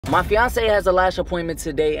My fiance has a lash appointment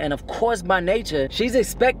today, and of course, by nature, she's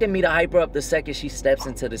expecting me to hype her up the second she steps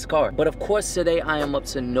into this car. But of course, today I am up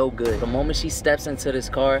to no good. The moment she steps into this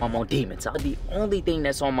car, I'm on demon time. The only thing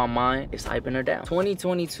that's on my mind is hyping her down.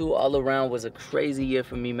 2022 all around was a crazy year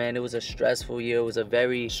for me, man. It was a stressful year. It was a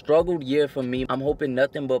very struggled year for me. I'm hoping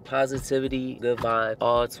nothing but positivity, good vibe,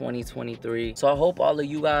 all 2023. So I hope all of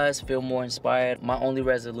you guys feel more inspired. My only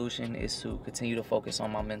resolution is to continue to focus on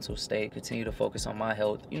my mental state, continue to focus on my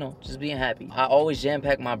health, you know, just being happy. I always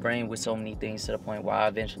jam-pack my brain with so many things to the point where I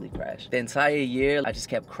eventually crashed. The entire year, I just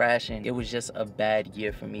kept crashing. It was just a bad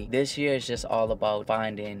year for me. This year is just all about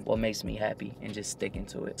finding what makes me happy and just sticking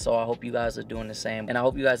to it. So I hope you guys are doing the same. And I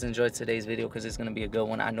hope you guys enjoyed today's video because it's gonna be a good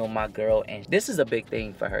one. I know my girl, and this is a big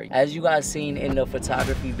thing for her. As you guys seen in the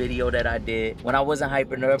photography video that I did, when I wasn't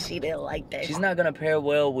hyping her up, she didn't like that. She's not gonna pair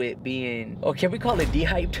well with being, or can we call it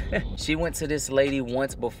de-hyped? She went to this lady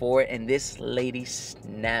once before, and this lady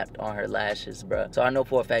snapped on her lashes, bruh. So I know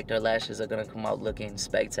for a fact her lashes are gonna come out looking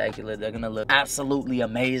spectacular. They're gonna look absolutely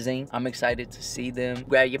amazing. I'm excited to see them.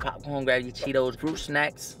 Grab your popcorn, grab your Cheetos, fruit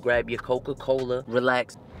snacks, grab your Coca-Cola,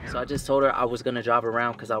 relax. So I just told her I was gonna drive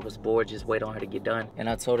around because I was bored, just wait on her to get done. And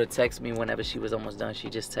I told her text me whenever she was almost done. She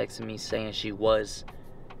just texted me saying she was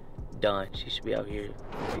done. She should be out here in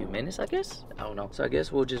a few minutes, I guess. I don't know. So I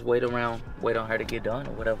guess we'll just wait around, wait on her to get done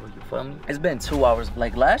or whatever, you feel me? It's been 2 hours.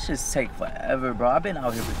 Like, lashes take forever, bro. I've been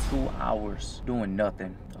out here for 2 hours doing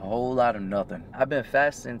nothing. A whole lot of nothing. I've been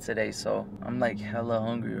fasting today, so I'm like hella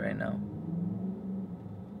hungry right now.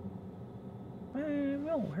 Man,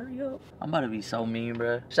 yo, hurry up. I'm about to be so mean,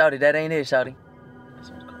 bro. Shouty, that ain't it, Shouty.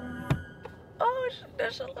 Oh,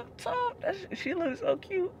 that shit look tough. She looks so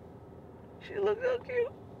cute. She looks so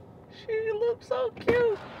cute. She looks so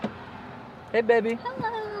cute. Hey, baby.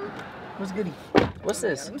 Hello. What's goody? What's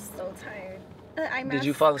this? I'm so tired. Did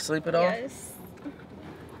you fall asleep at all? Yes.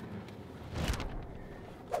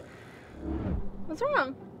 What's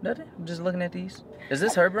wrong? Nothing. I'm just looking at these. Is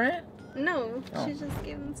this her brand? No, Oh. she just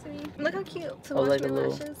gave them to me. Look how cute to Oh, wash like my a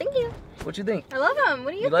little- lashes. Thank you. What you think? I love them.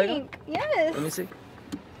 What do you like think? Yes. Let me see.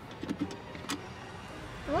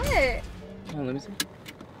 What? Oh, let me see.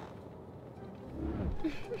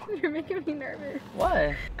 You're making me nervous.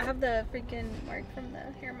 Why? I have the freaking mark from the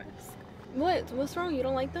hair mask. What? What's wrong? You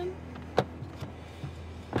don't like them?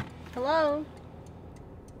 Hello?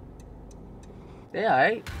 They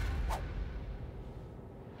alright.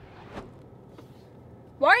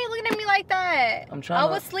 Why are you looking at me like that? I'm trying I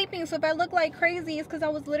to- was sleeping, so if I look like crazy, it's because I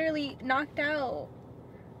was literally knocked out.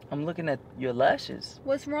 I'm looking at your lashes.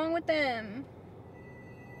 What's wrong with them?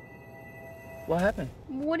 What happened?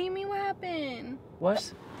 What do you mean what happened?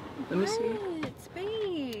 What? Let me see. What?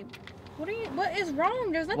 Babe. What is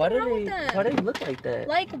wrong? There's nothing Why wrong with them. they look like that?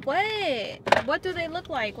 Like what? What do they look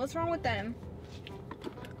like? What's wrong with them?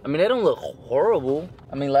 I mean, they don't look horrible.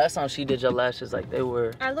 I mean, last time she did your lashes, like, they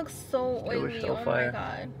were... I look so They were oily. so Oh fire. my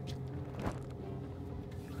god.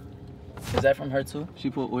 Is that from her too? She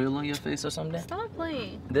put oil on your face or something? Stop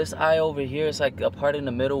playing. This eye over here is like a part in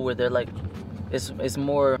the middle where they're like... It's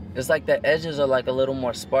more... It's like the edges are like a little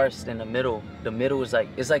more sparse than the middle. The middle is like...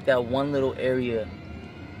 It's like that one little area.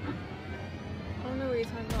 I don't know what you're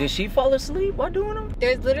talking about. Did she fall asleep while doing them?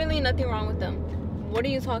 There's literally nothing wrong with them. What are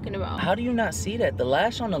you talking about? How do you not see that? The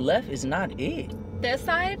lash on the left is not it. This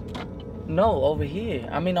side? No, over here.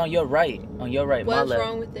 I mean, on your right. On your right, my What's left.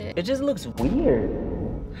 wrong with it? It just looks weird.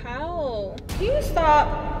 How? Can you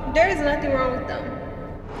stop? There is nothing wrong with them.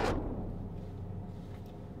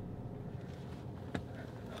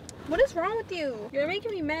 What is wrong with you? You're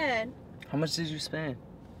making me mad. How much did you spend?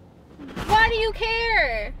 Why do you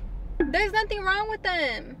care? There's nothing wrong with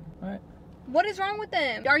them. Alright. What is wrong with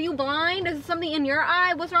them? Are you blind? Is it something in your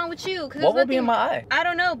eye? What's wrong with you? What would be in my eye? I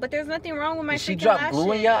don't know, but there's nothing wrong with my Did she freaking drop lashes.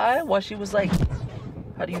 glue in your eye while she was like...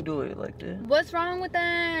 How do you do it like this? What's wrong with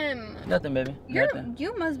them? Nothing, baby. Nothing.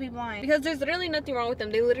 You must be blind. Because there's literally nothing wrong with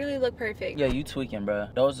them. They literally look perfect. Yeah, you tweaking, bro.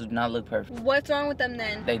 Those do not look perfect. What's wrong with them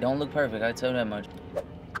then? They don't look perfect, I tell you that much.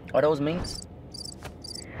 Are those minks?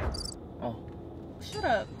 Oh. Shut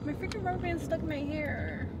up. My freaking rubber band's stuck in my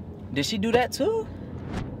hair. Did she do that too?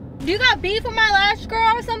 Do you got beef with my lash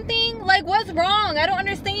girl or something? Like, what's wrong? I don't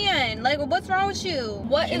understand. Like, what's wrong with you?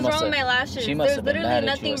 What is wrong with my lashes? She must have been mad at you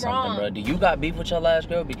or nothing something, wrong. bro. Do you got beef with your lash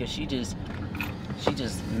girl? Because she just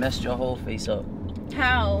messed your whole face up.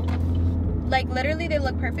 How? Like, literally, they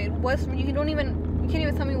look perfect. You can't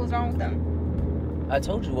even tell me what's wrong with them. I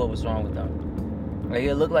told you what was wrong with them. Like,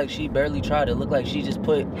 it looked like she barely tried. It looked like she just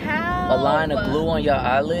put How? a line of glue on your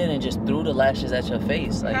eyelid and just threw the lashes at your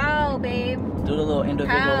face. Like, how, babe? threw the little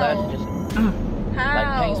individual How? lashes. How?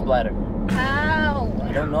 Like paint splatter. How?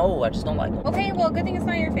 I don't know. I just don't like them. Okay, well, good thing it's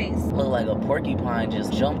not your face. Look like a porcupine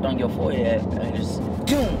just jumped on your forehead and just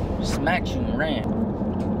boom, smacked you and ran.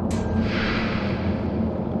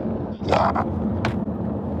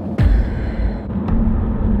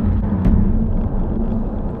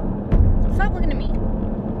 Stop looking at me.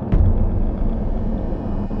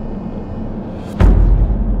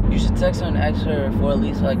 You should text her and ask her for at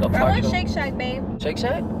least like a partial. I want Shake Shack, babe. Shake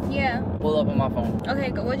Shack? Yeah. Pull up on my phone.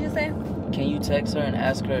 Okay, what'd you say? Can you text her and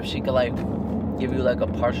ask her if she could like give you like a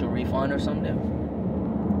partial refund or something?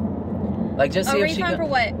 Like just see if she could. A refund for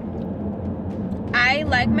what? I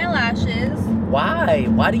like my lashes. Why?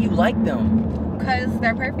 Why do you like them? Because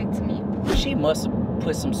they're perfect to me. She must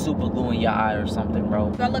put some super glue in your eye or something,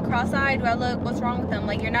 bro. Do I look cross-eyed? Do I look, what's wrong with them?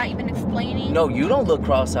 Like, you're not even explaining? No, you don't look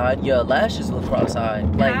cross-eyed. Your lashes look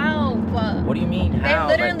cross-eyed. Like, how? What do you mean, how?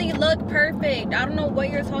 They literally look perfect. I don't know what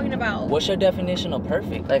you're talking about. What's your definition of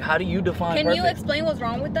perfect? Like, how do you define perfect? Can you explain what's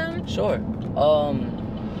wrong with them? Sure.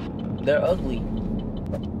 They're ugly.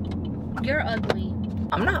 You're ugly.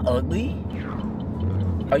 I'm not ugly.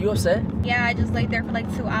 Are you upset? Yeah, I just laid there for like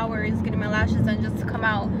 2 hours getting my lashes done just to come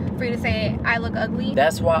out for you to say I look ugly.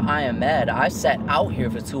 That's why I am mad. I sat out here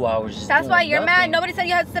for 2 hours. That's why you're mad. Nobody said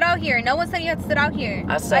you had to sit out here. No one said you had to sit out here.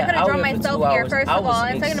 I could have drawn myself here, first of all.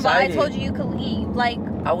 And second of all, I told you you could leave. Like,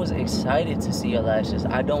 I was excited to see your lashes.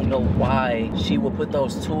 I don't know why she would put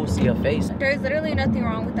those tools to your face. There's literally nothing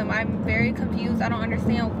wrong with them. I'm very confused. I don't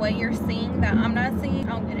understand what you're seeing that I'm not seeing.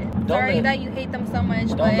 I don't get it. Sorry that you hate them so much.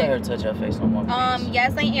 Don't let her touch your face no more, please.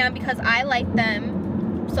 Yes, I am, because I like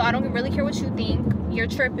them. So I don't really care what you think. You're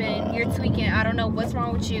tripping. You're tweaking. I don't know what's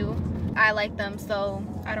wrong with you. I like them, so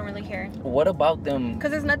I don't really care. What about them?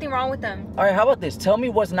 Because there's nothing wrong with them. All right, how about this? Tell me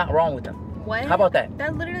what's not wrong with them. What? How about that?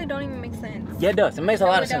 That literally don't even make sense. Yeah, it does. It makes a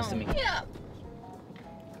lot of sense to me. Yeah.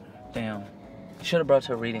 Damn. You should have brought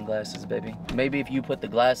your reading glasses, baby. Maybe if you put the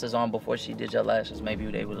glasses on before she did your lashes, maybe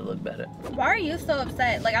they would have looked better. Why are you so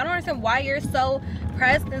upset? Like, I don't understand why you're so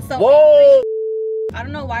pressed and so Whoa! angry. I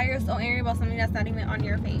don't know why you're so angry about something that's not even on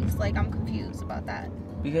your face. Like, I'm confused about that.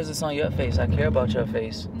 Because it's on your face. I care about your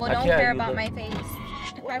face. Well, don't care about my face.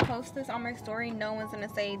 If I post this on my story, no one's gonna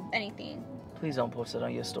say anything. Please don't post it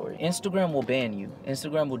on your story. Instagram will ban you.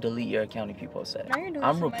 Instagram will delete your account if you post that. Now you're doing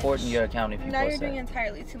I'm reporting your account if you post that. Now you're doing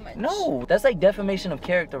entirely too much. No, that's like defamation of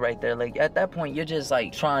character right there. Like, at that point, you're just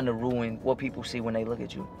like trying to ruin what people see when they look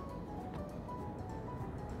at you.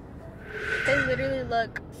 They literally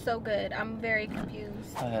look so good. I'm very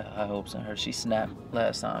confused. I had hopes in her. She snapped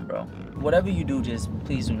last time, bro. Whatever you do, just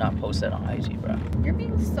please do not post that on IG, bro. You're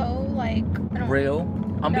being so, like... Real?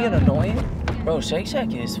 I'm being annoying? Yeah. Bro, Shake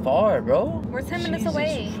Shack is far, bro. We're 10 minutes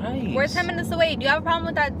away. Christ. We're 10 minutes away. Do you have a problem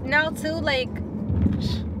with that now, too? Like,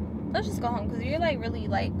 let's just go home, because you're, like, really,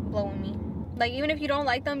 like, blowing me. Like, even if you don't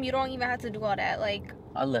like them, you don't even have to do all that. Like...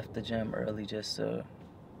 I left the gym early just for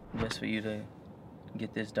you to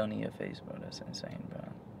get this done in your face, bro. That's insane, bro.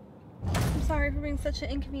 I'm sorry for being such an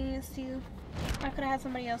inconvenience to you. I could have had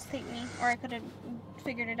somebody else take me, or I could have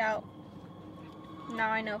figured it out. Now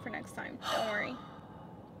I know for next time. Don't worry. Oh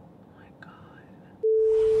my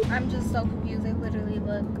God. I'm just so confused. They literally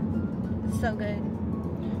look so good.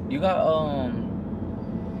 You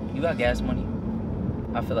got gas money?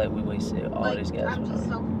 I feel like we wasted all this gas money. I'm just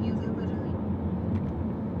so confused. They literally.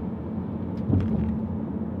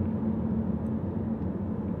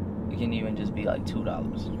 It can even just be like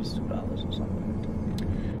 $2. Just $2 or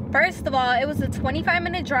something. First of all, it was a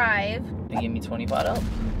 25-minute drive. They give me $25.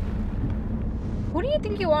 Who do you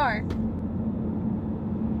think you are?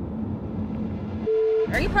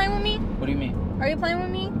 Are you playing with me? What do you mean? Are you playing with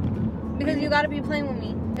me? Because you gotta be playing with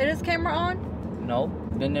me. Is this camera on? No.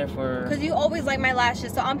 Been there for... Because you always like my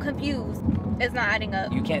lashes, so I'm confused. It's not adding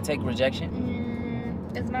up. You can't take rejection?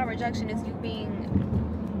 It's not rejection. It's you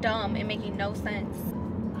being dumb and making no sense.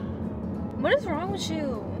 What is wrong with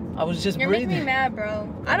you? I was just breathing. You're making me mad, bro.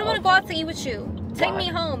 I don't want to go out to eat with you. Take me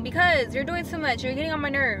home because you're doing too much. You're getting on my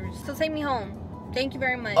nerves. So take me home. Thank you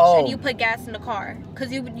very much. Oh. And you put gas in the car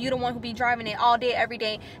because you the one who be driving it all day, every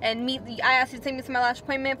day. And I asked you to take me to my last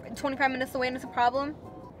appointment 25 minutes away and it's a problem.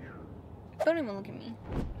 Don't even look at me.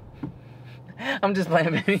 I'm just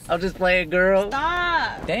playing, baby. I'm just playing, girl.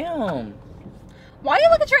 Stop. Damn. Why you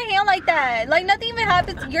look at your hand like that? Like nothing even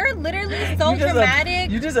happens. You're literally so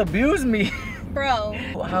dramatic. You just abused me. Bro.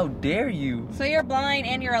 How dare you? So you're blind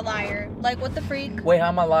and you're a liar. Like, what the freak? Wait, how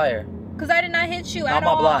am I a liar? Because I did not hit you at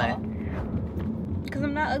all. How am I blind? Because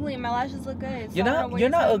I'm not ugly and my lashes look good. So you're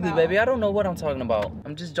not ugly, baby. I don't know what I'm talking about.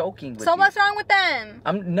 I'm just joking with you. So what's wrong with them?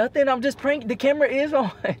 I'm nothing. I'm just pranking. The camera is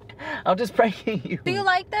on. I'm just pranking you. Do you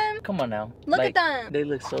like them? Come on now. Look at them. They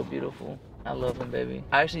look so beautiful. I love them, baby.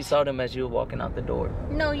 I actually saw them as you were walking out the door.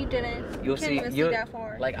 No, you didn't. You'll Can't even see that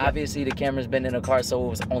far. Like, obviously the camera's been in the car, so it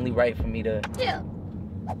was only right for me to... Yeah.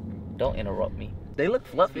 Don't interrupt me. They look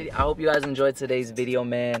fluffy. I hope you guys enjoyed today's video,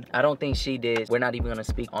 man. I don't think she did. We're not even gonna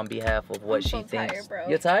speak on behalf of what she thinks. Tired, bro.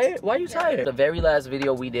 You're tired? Why are you tired? The very last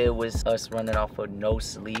video we did was us running off for no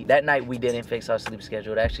sleep. That night we didn't fix our sleep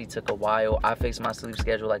schedule. It actually took a while. I fixed my sleep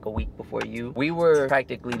schedule like a week before you. We were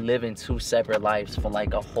practically living 2 separate lives for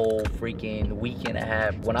like a whole freaking week and a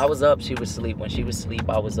half. When I was up, she was asleep. When she was asleep,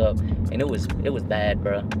 I was up. And it was bad,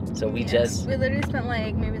 bro. So we literally spent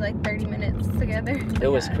like maybe like 30 minutes together. It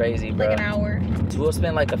was crazy, bro. Like an hour. We'll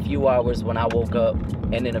spend like a few hours when I woke up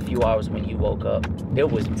and then a few hours when you woke up.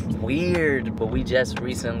 It was weird, but we just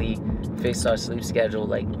recently fixed our sleep schedule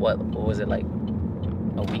like what was it, like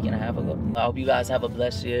a week and a half ago. I hope you guys have a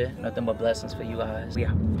blessed year. Nothing but blessings for you guys.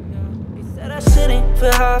 Yeah. They said I shouldn't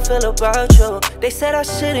feel how I feel about you. They said I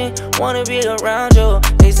shouldn't wanna be around you.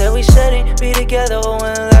 They said we shouldn't be together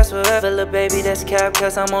when it lasts forever. Little baby, that's cap,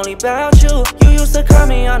 cause I'm only about you. You used to call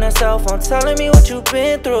me on the cell phone, telling me what you've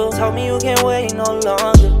been through. Told me you can't wait no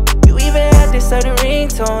longer. You even had this certain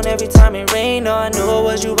ringtone every time it rained. Oh, I knew it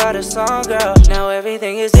was you by the song, girl. Now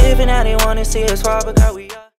everything is different, now they wanna see us fall, but girl, we